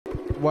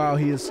Wow,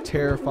 he is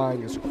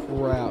terrifying as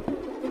crap.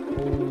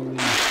 Holy.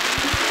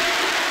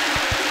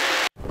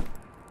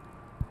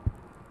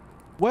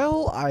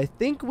 Well, I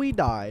think we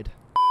died.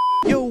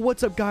 Yo,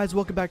 what's up guys?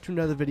 Welcome back to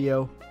another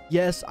video.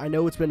 Yes, I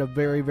know it's been a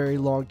very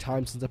long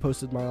time since I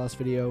posted my last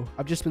video.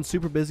 I've just been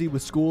super busy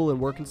with school and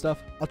work and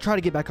stuff. I'll try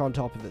to get back on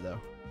top of it though.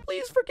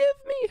 Please forgive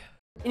me.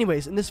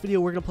 Anyways, in this video,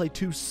 we're going to play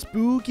 2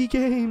 spooky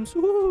games.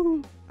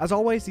 Woo! As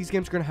always, these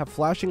games are going to have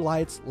flashing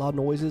lights, loud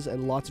noises,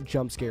 and lots of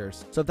jump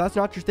scares. So if that's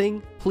not your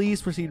thing,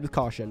 please proceed with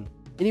caution.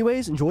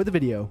 Anyways, enjoy the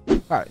video.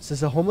 Alright,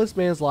 since a homeless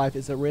man's life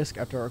is at risk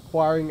after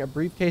acquiring a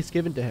briefcase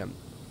given to him,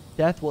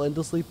 death will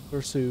endlessly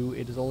pursue.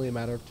 It is only a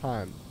matter of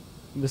time.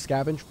 You must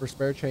scavenge for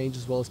spare change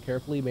as well as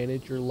carefully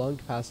manage your lung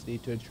capacity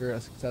to ensure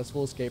a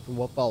successful escape from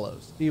what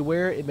follows. Be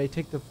aware it may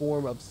take the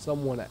form of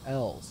someone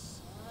else.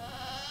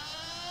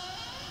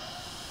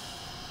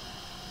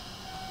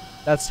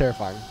 That's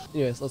terrifying.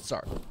 Anyways, let's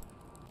start.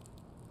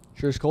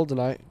 Sure is cold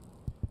tonight.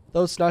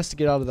 Though it's nice to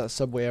get out of that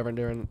subway every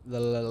now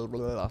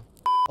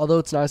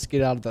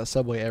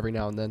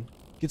and then.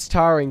 Gets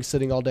tiring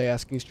sitting all day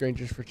asking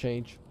strangers for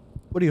change.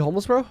 What are you,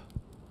 homeless, bro?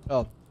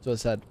 Oh, so I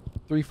said.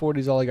 340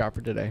 is all I got for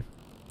today.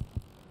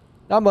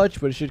 Not much,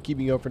 but it should keep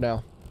me going for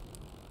now.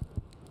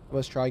 I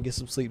must try and get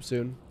some sleep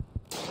soon.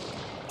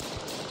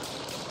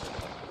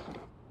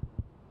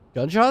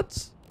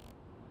 Gunshots?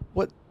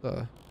 What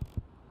the?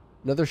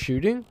 Another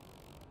shooting?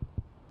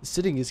 The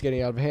sitting is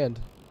getting out of hand.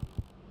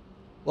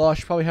 Well, I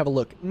should probably have a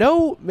look.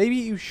 No, maybe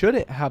you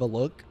shouldn't have a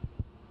look.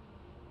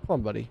 Come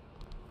on, buddy.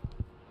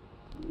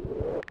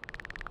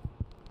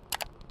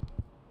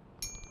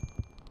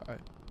 Alright.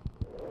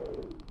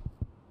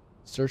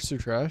 Search through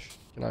trash?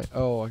 Can I?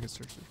 Oh, I can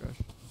search through trash.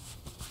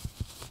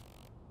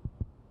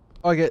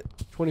 Oh, I get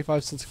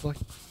 25 cents to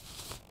collect.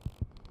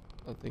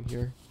 Nothing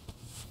here.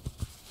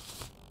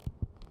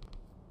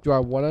 Do I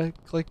want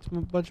to collect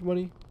a bunch of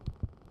money?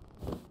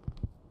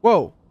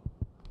 Whoa!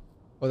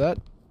 Oh, that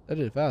did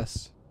it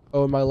fast.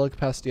 Oh, and my lung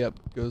capacity up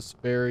goes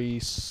very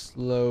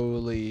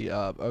slowly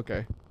up.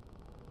 Okay.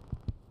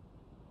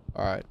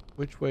 Alright.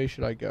 Which way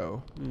should I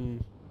go?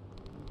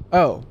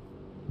 Oh.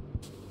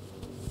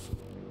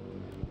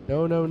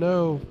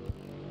 No.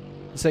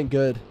 This ain't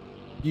good.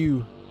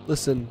 You,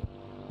 listen.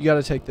 You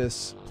gotta take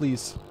this.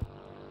 Please.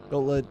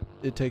 Don't let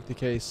it take the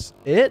case.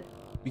 It?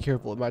 Be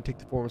careful. It might take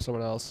the form of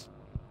someone else.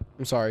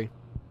 I'm sorry.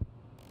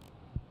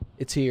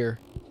 It's here.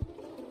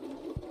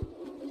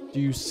 Do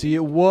you see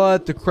it?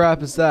 What the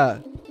crap is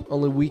that?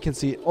 Only we can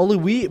see it. Only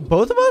we?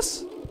 Both of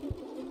us?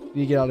 We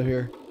need to get out of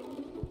here.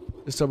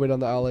 There's somebody down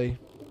the alley.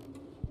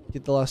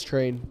 Get the last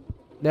train.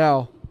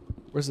 Now.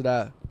 Where's it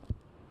at?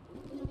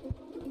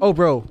 Oh,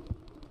 bro.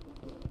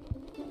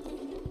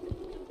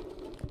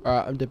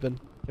 Alright, I'm dipping.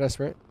 Can I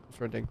sprint? I'm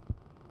sprinting.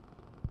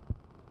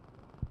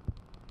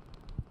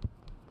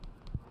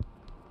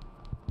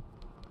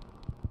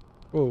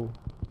 Whoa.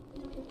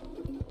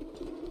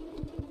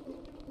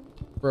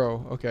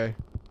 Bro, okay.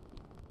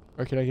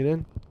 Alright, can I get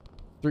in?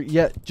 3,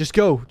 yeah, just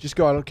go. Just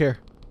go, I don't care.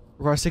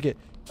 Requires ticket.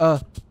 I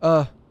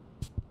thought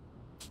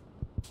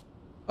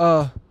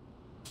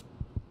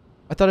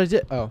I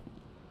did. Oh,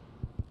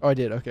 I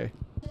did, okay.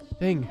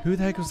 Dang, who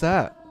the heck was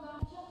that?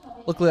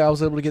 Luckily, I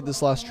was able to get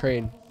this last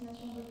train.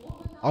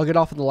 I'll get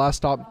off at the last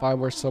stop and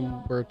find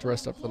somewhere to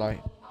rest up for the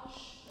night.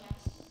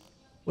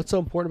 What's so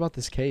important about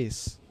this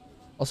case?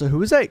 Also,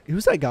 who's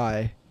that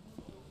guy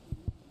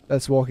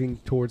that's walking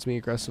towards me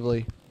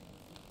aggressively?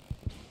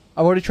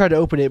 I've already tried to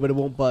open it, but it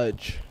won't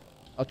budge.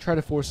 I'll try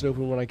to force it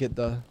open when I get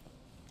the...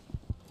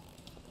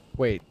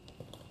 Wait.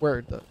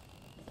 Where did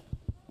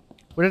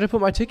I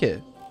put my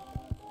ticket?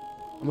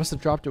 I must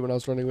have dropped it when I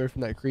was running away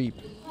from that creep.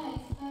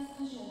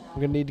 I'm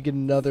gonna need to get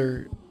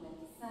another...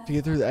 to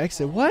get through the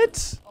exit.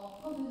 What?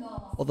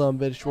 Although I'm a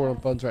bit short on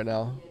funds right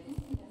now.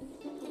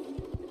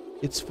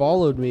 It's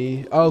followed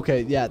me. Oh,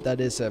 okay, yeah,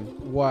 that is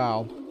him.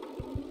 Wow.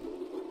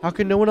 How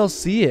can no one else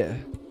see it?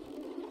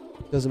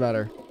 Doesn't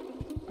matter.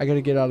 I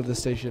gotta get out of this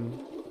station.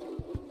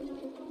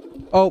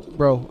 Oh,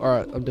 bro.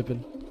 Alright, I'm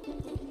dipping.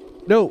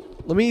 No,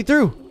 let me eat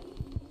through.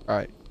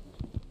 Alright.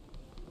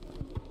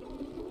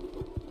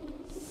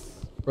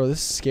 Bro, this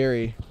is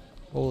scary.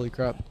 Holy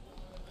crap.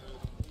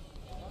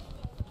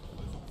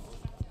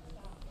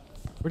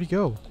 Where'd he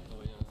go?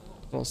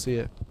 I don't see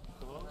it.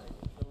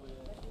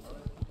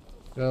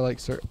 Can I like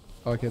search?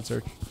 Oh, I can't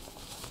search.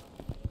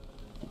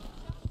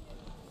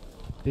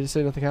 Did it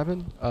say nothing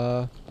happened?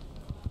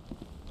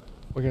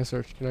 What can I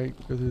search? Can I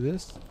go through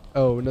this?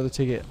 Oh, another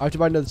ticket. I have to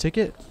buy another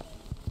ticket?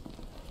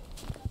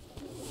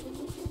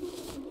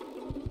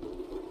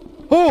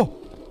 Oh!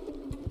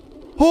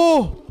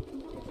 Oh!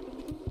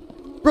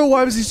 Bro,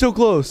 why was he so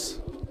close?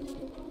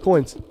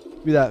 Coins.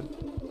 Give me that.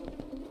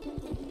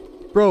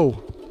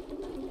 Bro.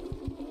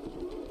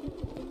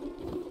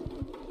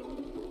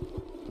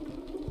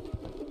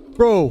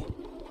 Bro.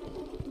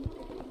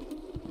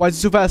 Why is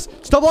he so fast?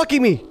 Stop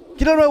blocking me!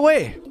 Get out of my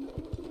way!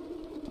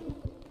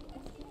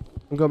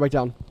 I'm going back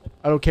down.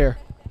 I don't care.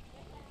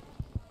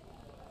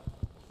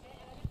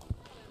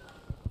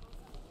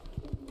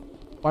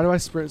 Why do I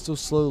sprint so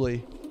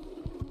slowly?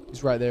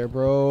 He's right there,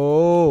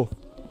 bro.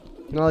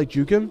 Can I like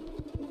juke him?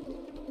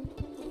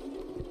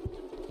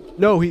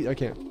 No, I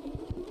can't.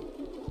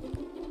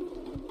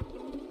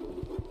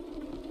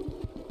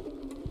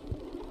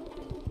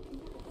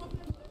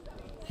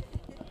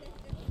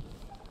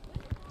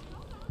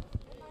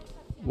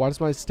 Why does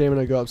my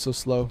stamina go up so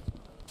slow?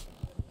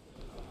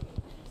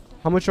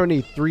 How much do I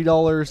need?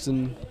 $3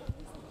 and...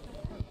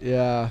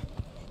 Yeah.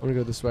 I'm gonna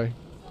go this way.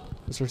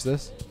 Let's search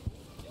this.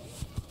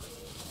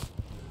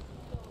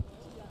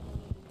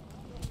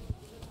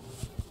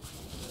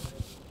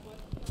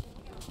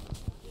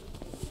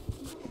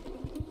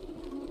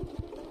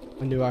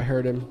 I knew I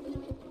heard him.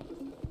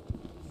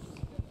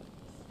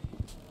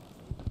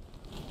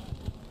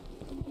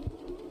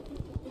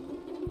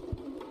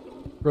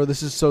 Bro,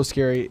 this is so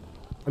scary.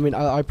 I mean,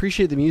 I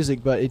appreciate the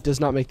music, but it does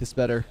not make this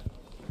better.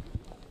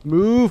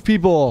 Move,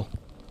 people!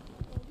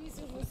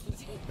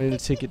 I need a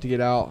ticket to get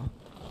out.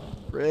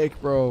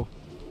 Frick, bro.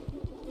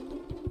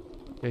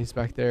 Okay, he's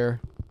back there.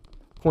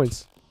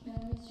 Points.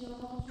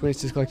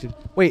 26 collected.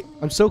 Wait,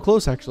 I'm so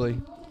close,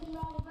 actually.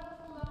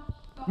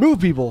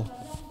 Move, people!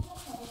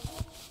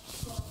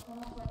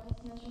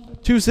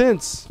 2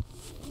 cents!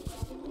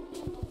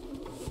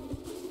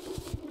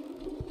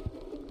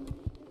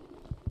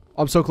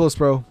 I'm so close,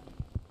 bro.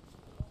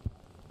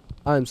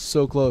 I'm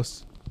so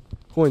close.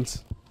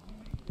 Coins.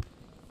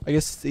 I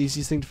guess it's the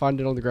easiest thing to find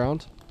it on the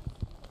ground.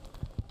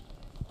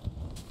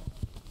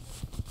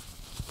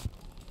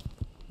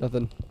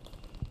 Nothing.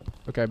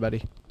 Okay,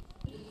 buddy.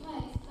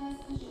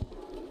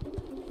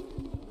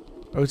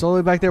 Oh, it's all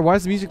the way back there. Why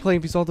is the music playing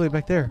if he's all the way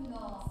back there?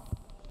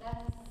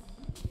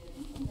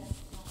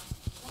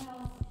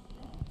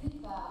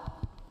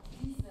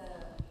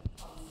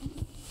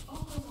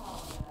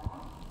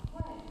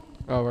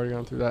 Oh, I've already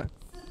gone through that.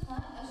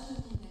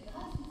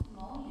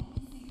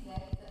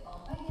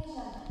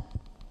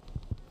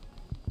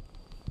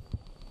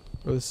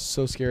 Oh, this is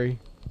so scary.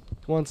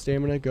 Come on,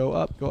 stamina. Go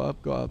up, go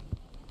up, go up.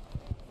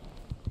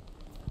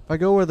 If I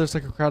go where there's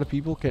like a crowd of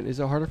people, is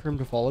it harder for him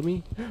to follow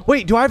me?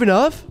 Wait, do I have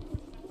enough?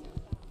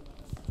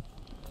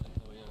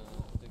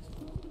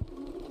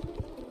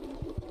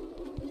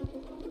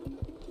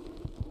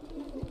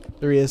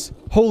 There he is.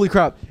 Holy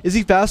crap. Is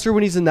he faster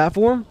when he's in that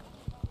form?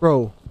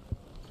 Bro.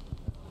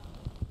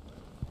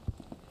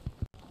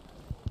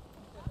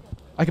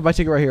 I can buy a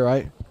ticket right here,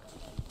 right?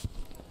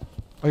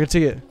 I got a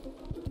ticket.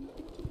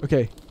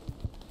 Okay.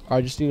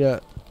 I just need a...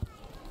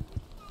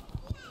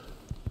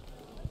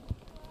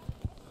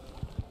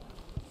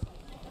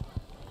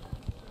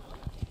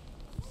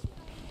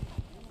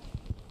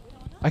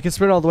 I can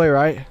sprint all the way,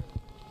 right?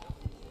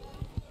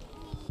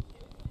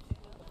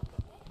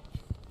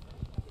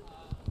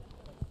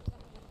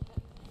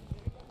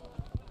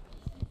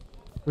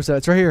 Where's that?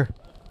 It's right here.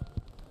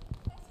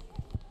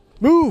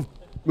 Move!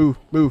 Move,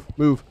 move,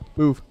 move,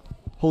 move.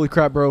 Holy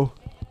crap, bro.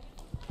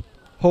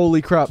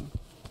 Holy crap.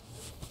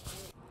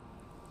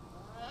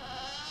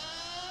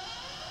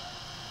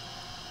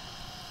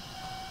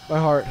 My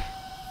heart.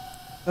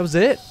 That was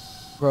it?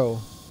 Bro,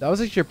 that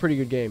was actually a pretty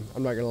good game.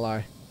 I'm not gonna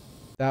lie.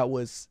 That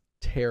was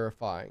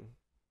terrifying.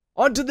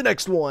 On to the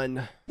next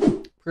one.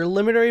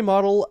 Preliminary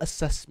model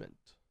assessment.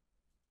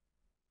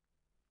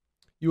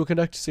 You will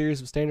conduct a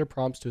series of standard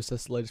prompts to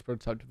assess the latest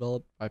prototype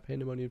developed by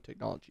Pandemonium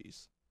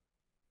Technologies.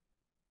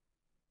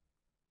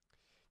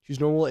 Choose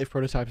normal if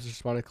prototype is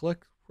responded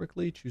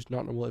quickly. Choose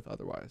not normal if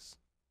otherwise.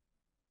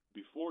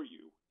 Before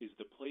you is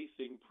the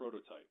Plaything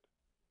prototype.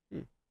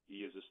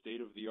 He is a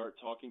state-of-the-art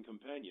talking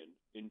companion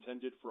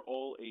intended for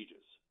all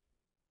ages.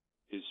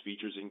 His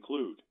features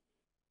include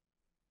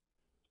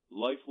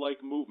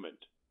lifelike movement,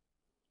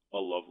 a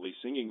lovely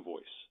singing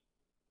voice,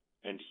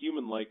 and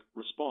human-like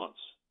response.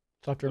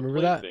 So I have to remember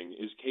that. The Plaything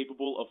is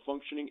capable of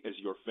functioning as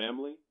your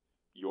family,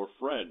 your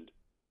friend,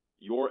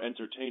 your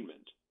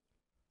entertainment.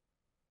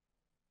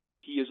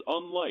 He is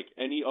unlike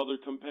any other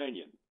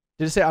companion.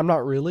 Did it say I'm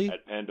not really?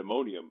 At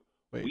Pandemonium,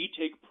 we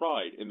take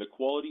pride in the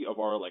quality of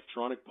our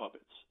electronic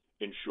puppets,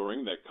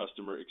 ensuring that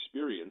customer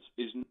experience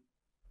is...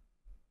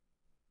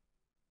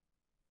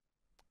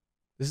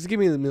 This is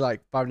giving me like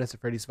Five Nights at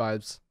Freddy's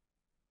vibes.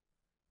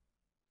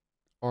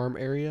 Arm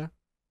area.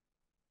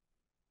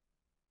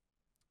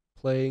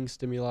 Playing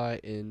stimuli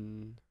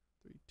in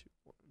 3, 2,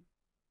 1.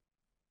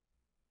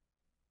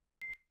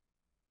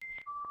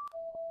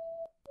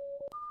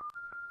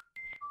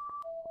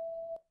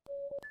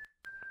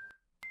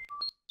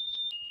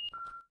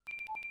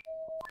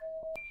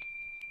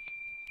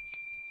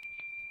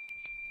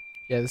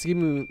 Yeah, this is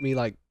giving me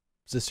like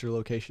sister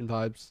location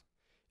vibes.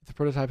 If the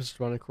prototype is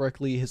responded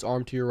correctly, his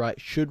arm to your right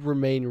should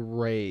remain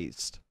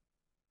raised.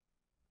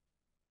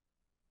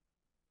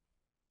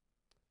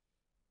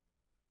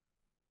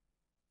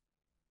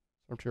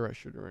 Arm to your right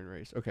should remain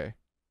raised. Okay.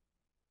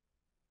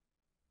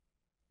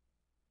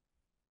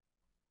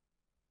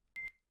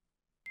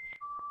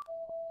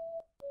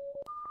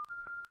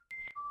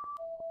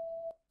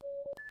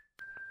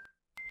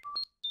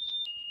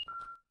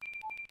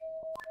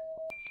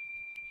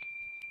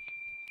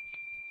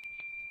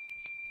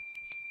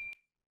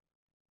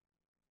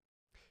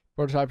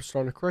 Prototype is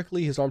responded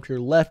correctly. His arm to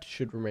your left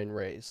should remain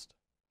raised.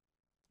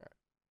 All right.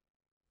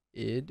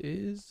 It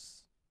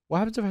is. What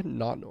happens if I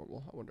not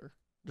normal? I wonder.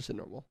 Just hit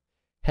normal.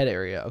 Head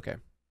area. Okay.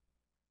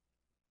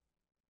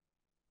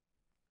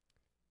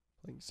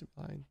 Playing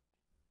Sublime.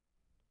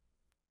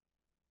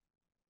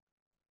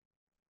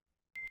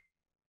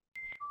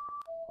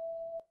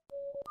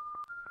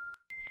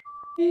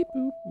 Beep,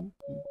 boop, boop,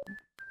 boop.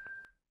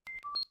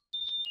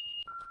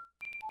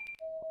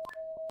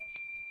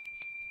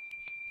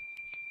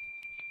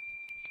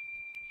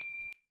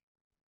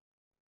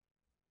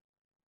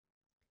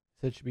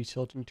 That should be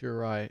tilting to your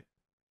right.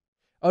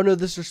 Oh no,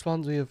 this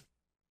responds me of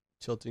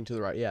tilting to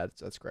the right. Yeah,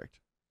 that's correct.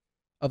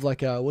 Of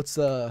like what's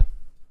the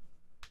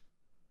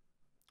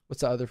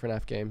other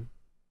FNAF game?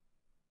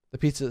 The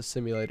Pizza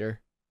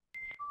Simulator.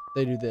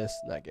 They do this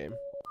in that game.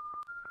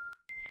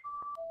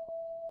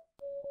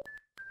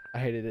 I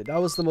hated it. That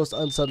was the most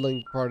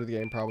unsettling part of the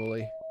game,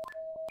 probably.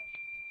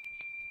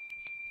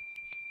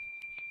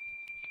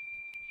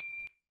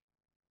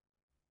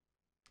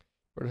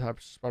 Prototype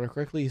responded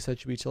correctly. He said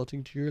should be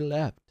tilting to your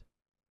left.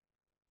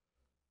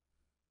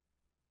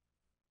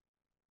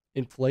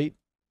 Inflate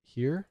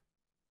here.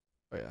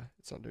 Oh yeah,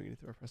 it's not doing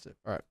anything. I press it.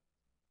 All right.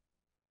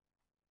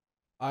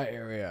 Eye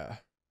area.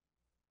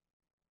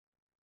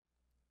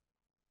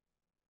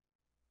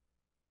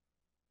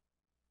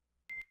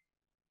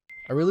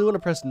 I really want to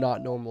press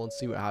not normal and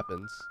see what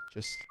happens.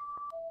 Just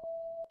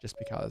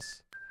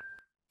because.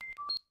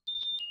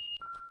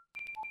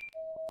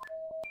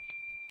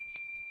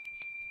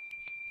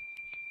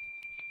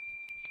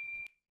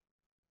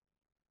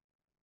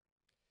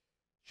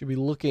 Should be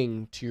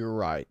looking to your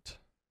right.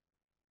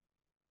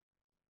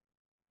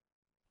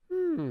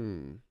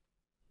 Hmm.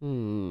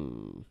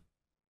 Hmm.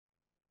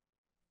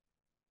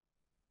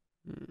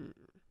 Hmm.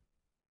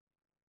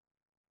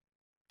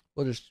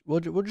 We'll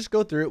just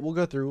go through it. We'll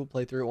go through. We'll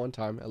play through it one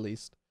time at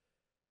least,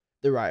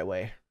 the right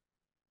way.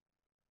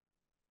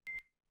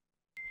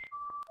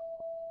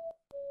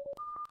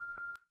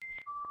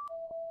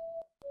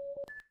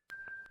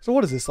 So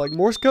what is this, like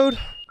Morse code?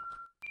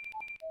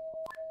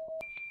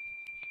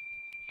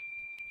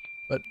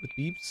 But with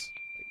beeps?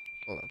 Like,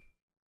 hold on.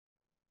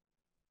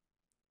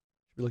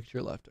 Should we look to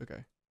your left?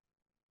 Okay.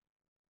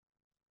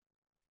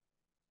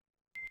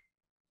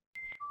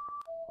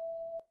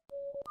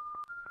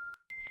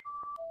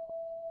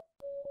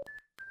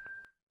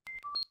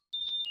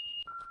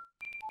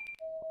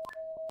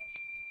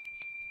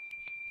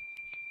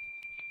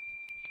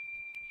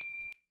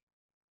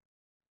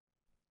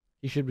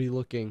 He should be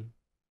looking.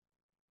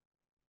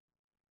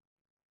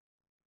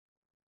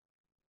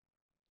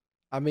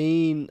 I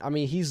mean,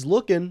 he's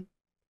looking.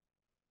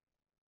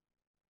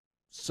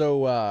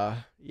 So,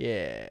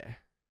 yeah.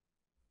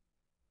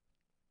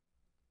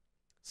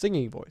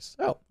 Singing voice.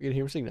 Oh, you can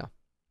hear him sing now.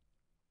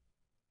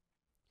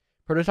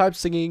 Prototype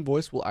singing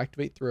voice will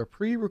activate through a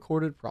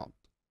pre-recorded prompt.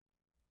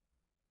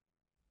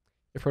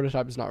 If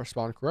prototype does not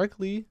respond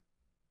correctly,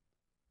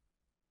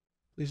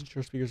 please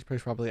ensure speakers are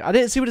placed properly. I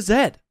didn't see what it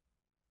said.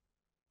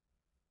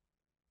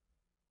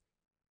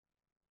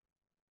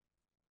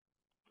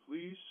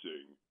 Please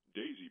sing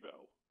Daisy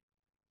Bell.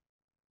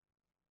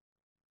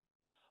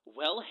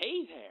 Well,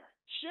 hey there.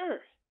 Sure.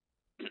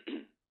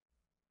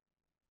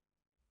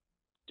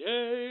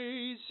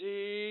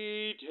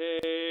 Daisy,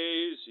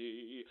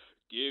 Daisy,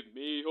 give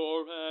me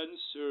your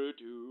answer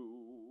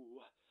due.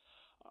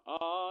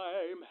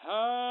 I'm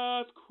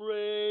half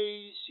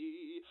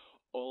crazy,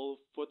 all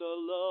for the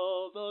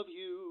love of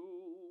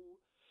you.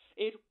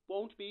 It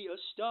won't be a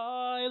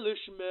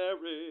stylish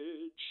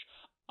marriage.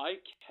 I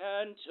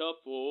can't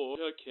afford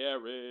a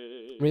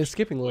carriage. I mean, it's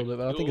skipping a little bit,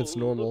 but I think it's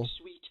You'll normal. look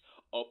sweet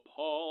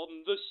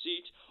upon the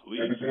seat.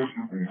 Please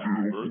sing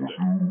Happy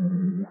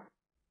Birthday.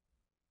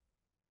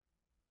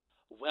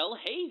 Well,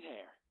 hey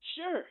there.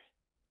 Sure.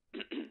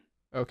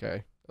 Okay,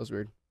 that was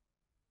weird.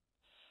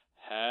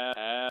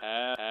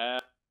 Uh-oh.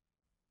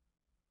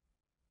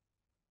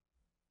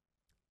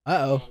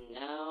 And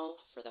now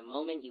for the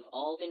moment you've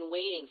all been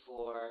waiting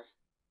for.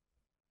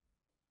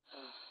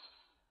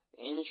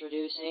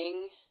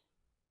 Introducing...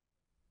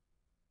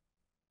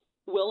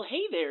 Well,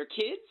 hey there,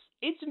 kids.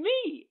 It's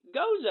me,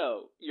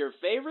 Gozo, your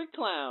favorite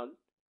clown.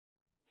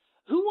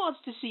 Who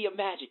wants to see a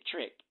magic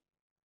trick?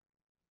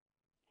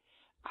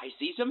 I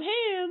see some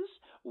hands.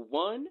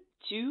 1,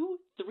 2,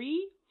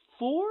 3,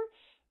 4.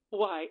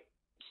 Why,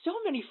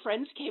 so many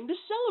friends came to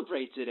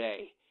celebrate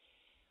today.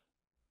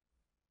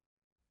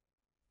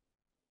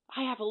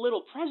 I have a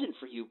little present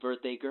for you,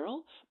 birthday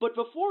girl. But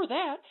before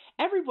that,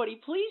 everybody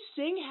please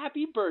sing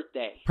happy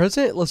birthday.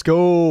 Present? Let's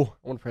go.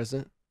 I want a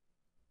present.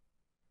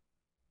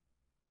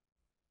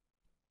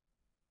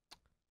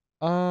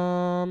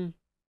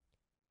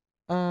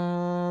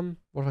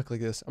 What if I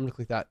click this? I'm gonna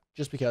click that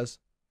just because.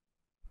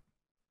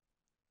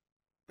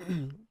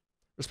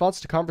 Response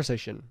to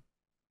conversation.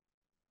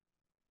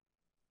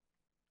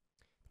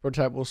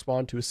 Prototype will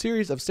respond to a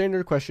series of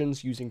standard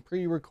questions using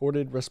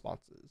pre-recorded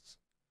responses.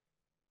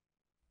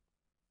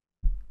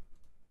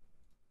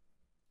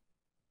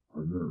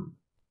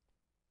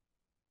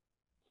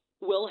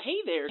 Well, hey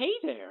there, hey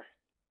there.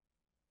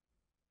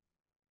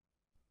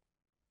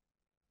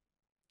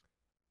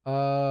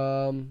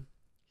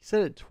 He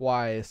said it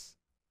twice.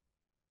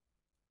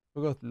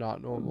 We'll go with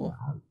not normal.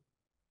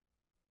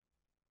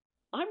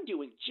 I'm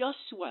doing just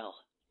swell.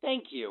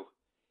 Thank you.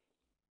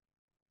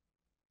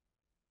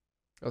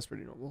 That's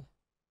pretty normal.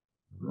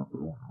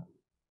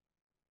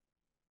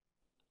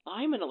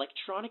 I'm an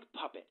electronic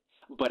puppet,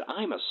 but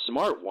I'm a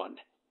smart one.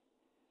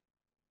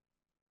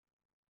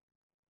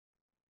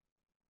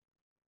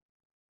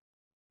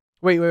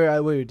 Wait.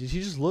 Did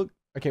he just look?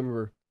 I can't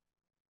remember.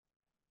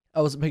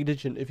 I wasn't paying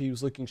attention if he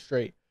was looking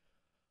straight.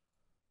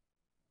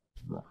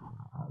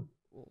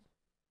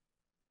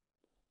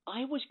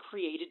 I was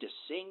created to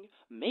sing,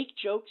 make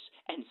jokes,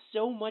 and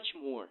so much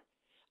more.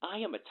 I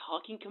am a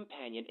talking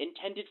companion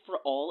intended for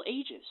all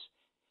ages.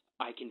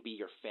 I can be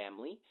your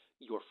family,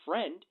 your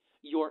friend,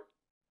 your...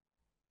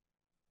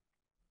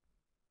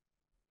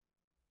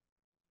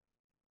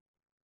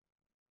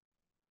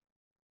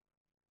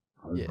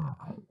 Yeah.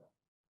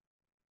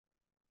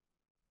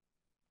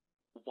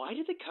 Why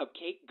did the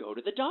cupcake go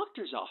to the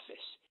doctor's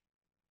office?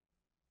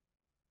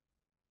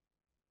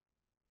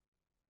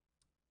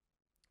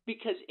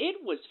 Because it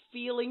was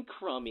feeling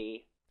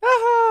crummy.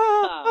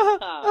 Ha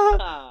ha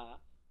ha.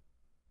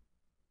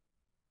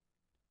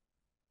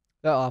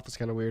 That laugh was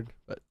kind of weird,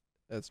 but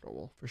that's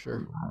normal for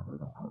sure.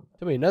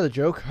 Tell me another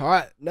joke. All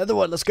right, another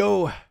one. Let's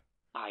go.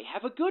 I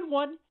have a good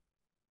one.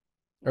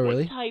 Oh,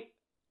 really? What type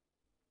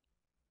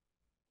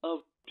of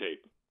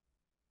Tape.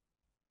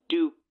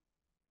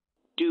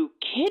 do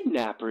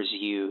kidnappers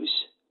use?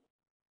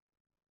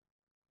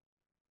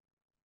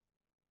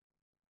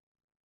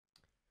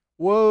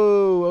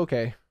 Whoa.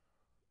 Okay.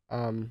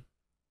 I don't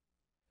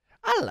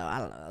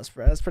know.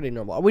 That's pretty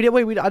normal. I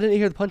didn't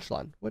hear the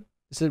punchline. What?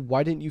 It said,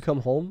 "Why didn't you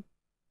come home?"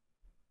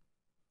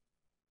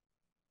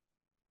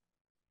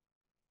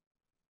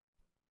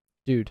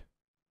 Dude.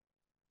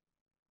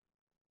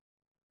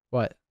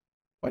 What?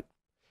 What?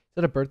 Is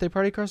that a birthday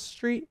party across the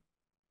street?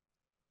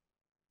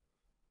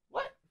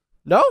 What?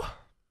 No?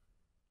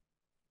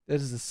 That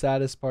is the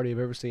saddest party I've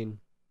ever seen.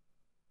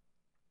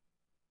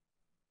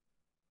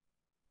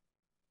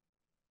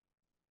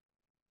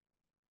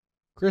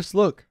 Chris,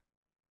 look.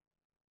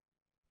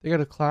 They got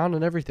a clown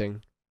and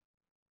everything.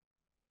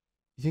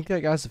 You think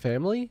that guy's a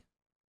family?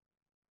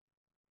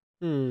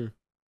 Maybe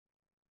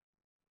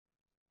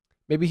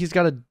he's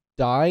got a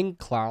dying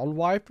clown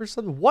wife or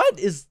something? What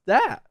is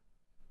that?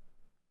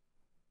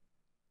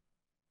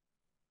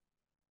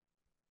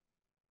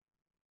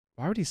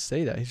 Why would he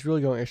say that? He's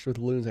really going extra with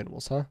balloons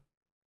animals, huh?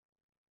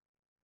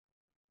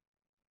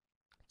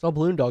 It's all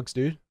balloon dogs,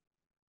 dude.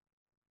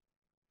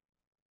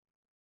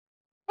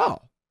 Oh,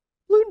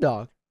 balloon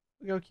dog.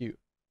 Look how cute.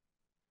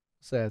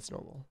 Say that's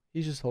normal.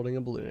 He's just holding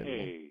a balloon animal.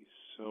 Hey,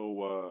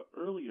 so,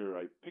 earlier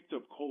I picked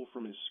up Cole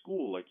from his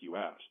school like you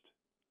asked.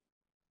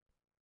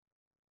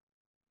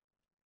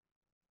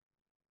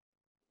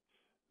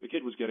 The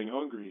kid was getting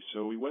hungry,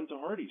 so we went to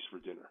Hardee's for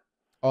dinner.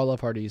 Oh, I love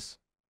Hardee's.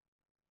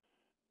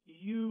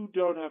 You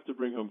don't have to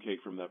bring home cake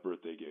from that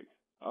birthday gig.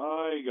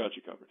 I got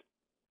you covered.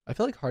 I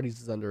feel like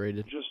Hardee's is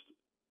underrated. Just...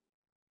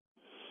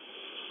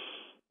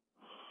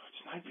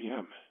 It's 9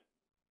 p.m.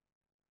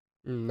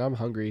 Now I'm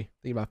hungry.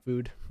 Thinking about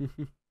food.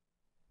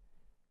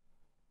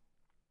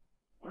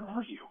 Where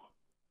are you?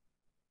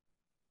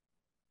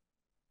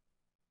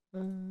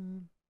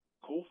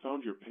 Cole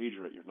found your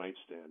pager at your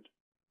nightstand.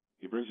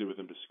 He brings it with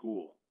him to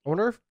school. I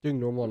wonder if doing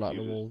normal or not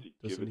Refuses normal to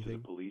does give it to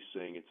anything. the police,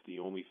 saying it's the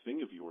only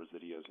thing of yours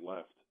that he has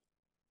left.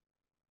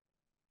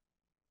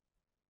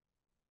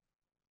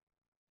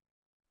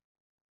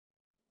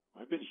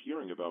 I've been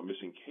hearing about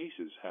missing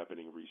cases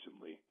happening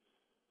recently.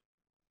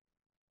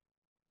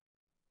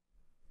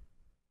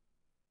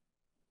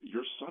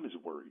 Your son is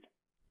worried.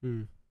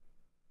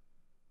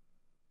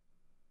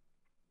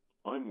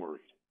 I'm worried.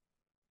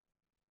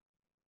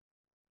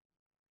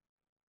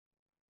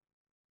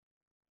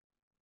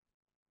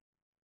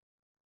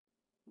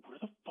 Where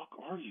the fuck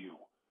are you?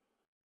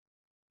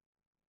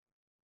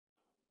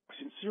 I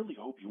sincerely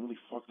hope you only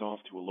fucked off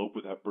to elope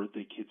with that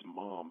birthday kid's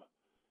mom.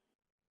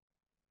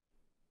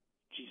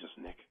 Jesus,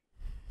 Nick.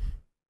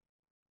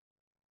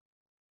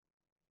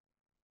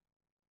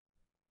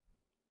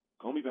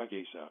 Call me back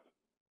ASAP.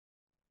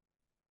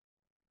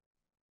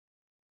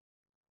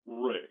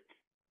 Rick.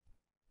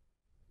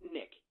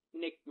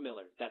 Nick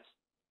Miller.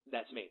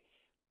 That's me.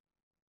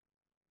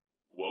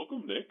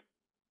 Welcome, Nick.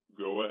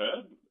 Go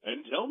ahead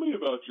and tell me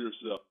about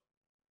yourself.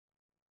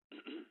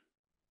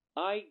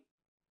 I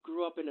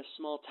grew up in a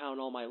small town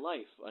all my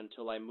life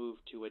until I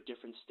moved to a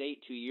different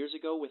state 2 years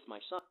ago with my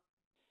son.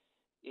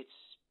 It's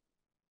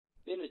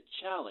been a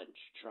challenge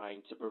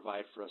trying to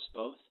provide for us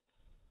both.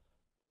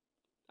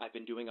 I've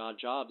been doing odd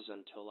jobs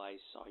until I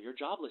saw your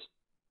job list.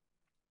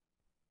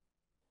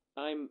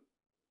 I'm,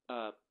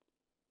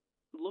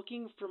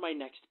 looking for my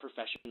next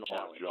professional Odd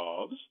challenge.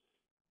 jobs?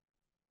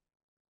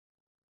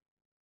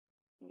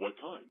 What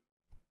kind?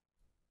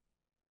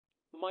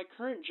 My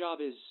current job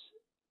is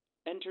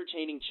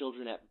entertaining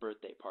children at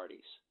birthday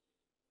parties.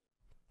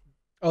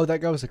 Oh,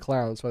 that guy was a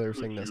clown. That's why they were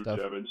saying Could that you stuff.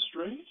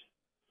 demonstrate?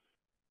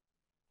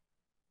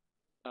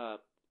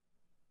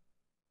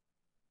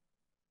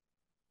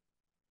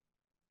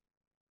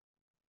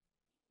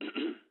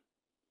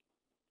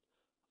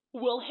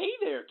 Well, hey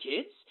there,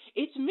 kids.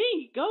 It's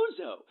me,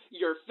 Gozo,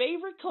 your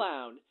favorite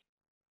clown.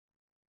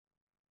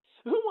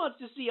 Who wants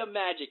to see a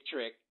magic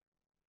trick?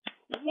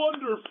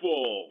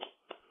 Wonderful!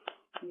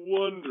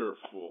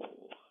 Wonderful.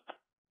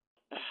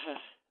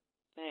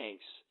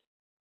 Thanks.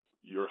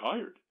 You're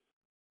hired.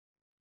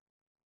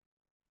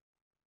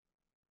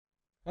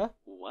 Huh?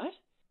 What?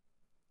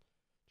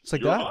 Just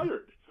like You're that?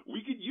 hired.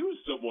 We could use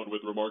someone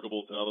with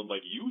remarkable talent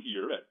like you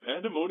here at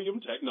Pandemonium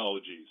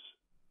Technologies.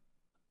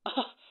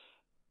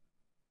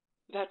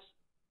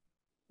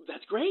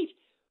 That's great.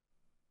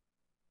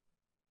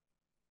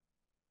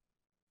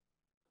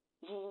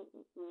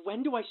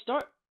 When do I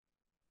start?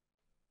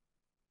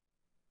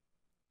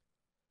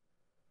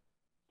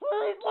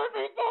 Please let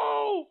me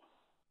go!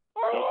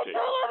 I won't Okay,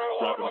 tell anyone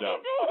strap him what down.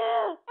 to do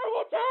here! I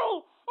won't tell!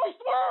 I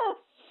swear!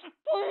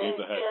 Please, Aims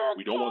ahead. dear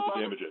We don't want to God,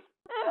 damage it.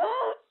 It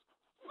hurts!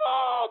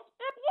 Stop!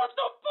 What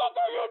the fuck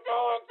are you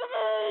doing to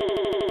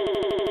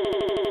me?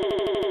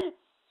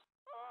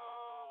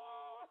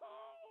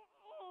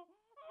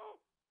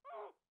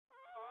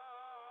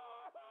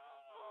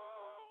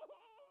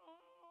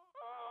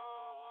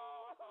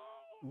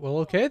 Well,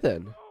 okay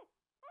then.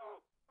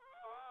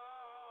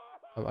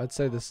 I'd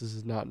say this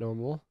is not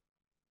normal.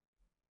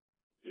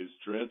 His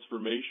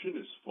transformation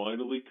is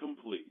finally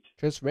complete.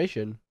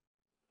 Transformation?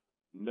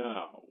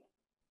 Now,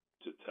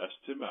 to test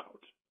him out.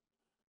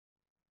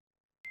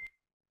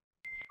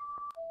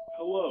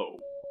 Hello.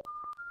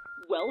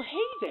 Well,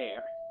 hey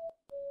there.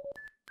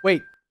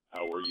 Wait,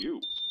 How are you?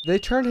 they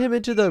turned him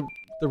into the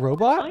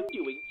robot? I'm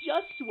doing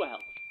just swell.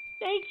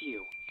 Thank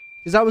you.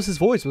 Because that was his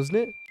voice, wasn't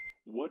it?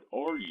 What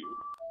are you?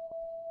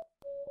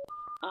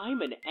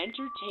 I'm an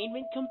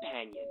entertainment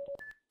companion.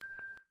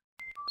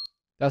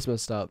 That's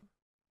messed up.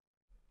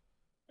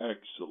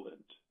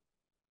 Excellent.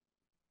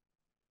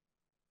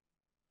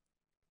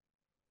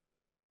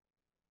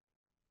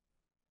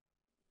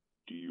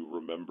 Do you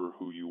remember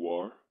who you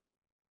are?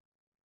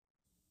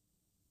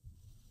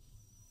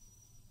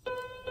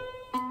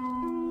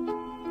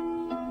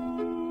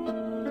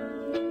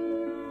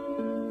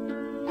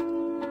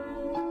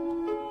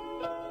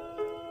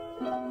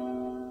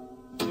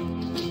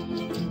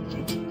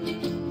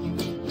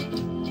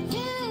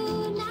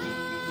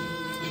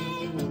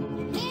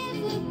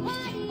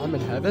 I'm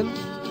in heaven?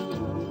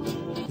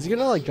 Is he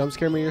gonna like jump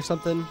scare me or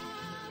something?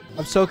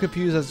 I'm so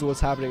confused as to what's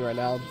happening right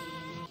now.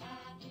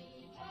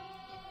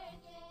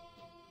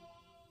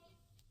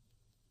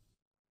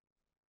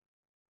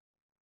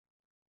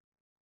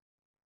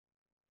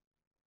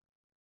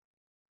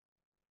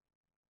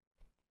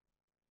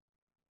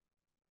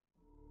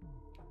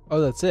 Oh,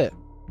 that's it.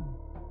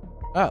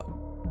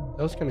 Oh,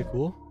 that was kind of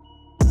cool.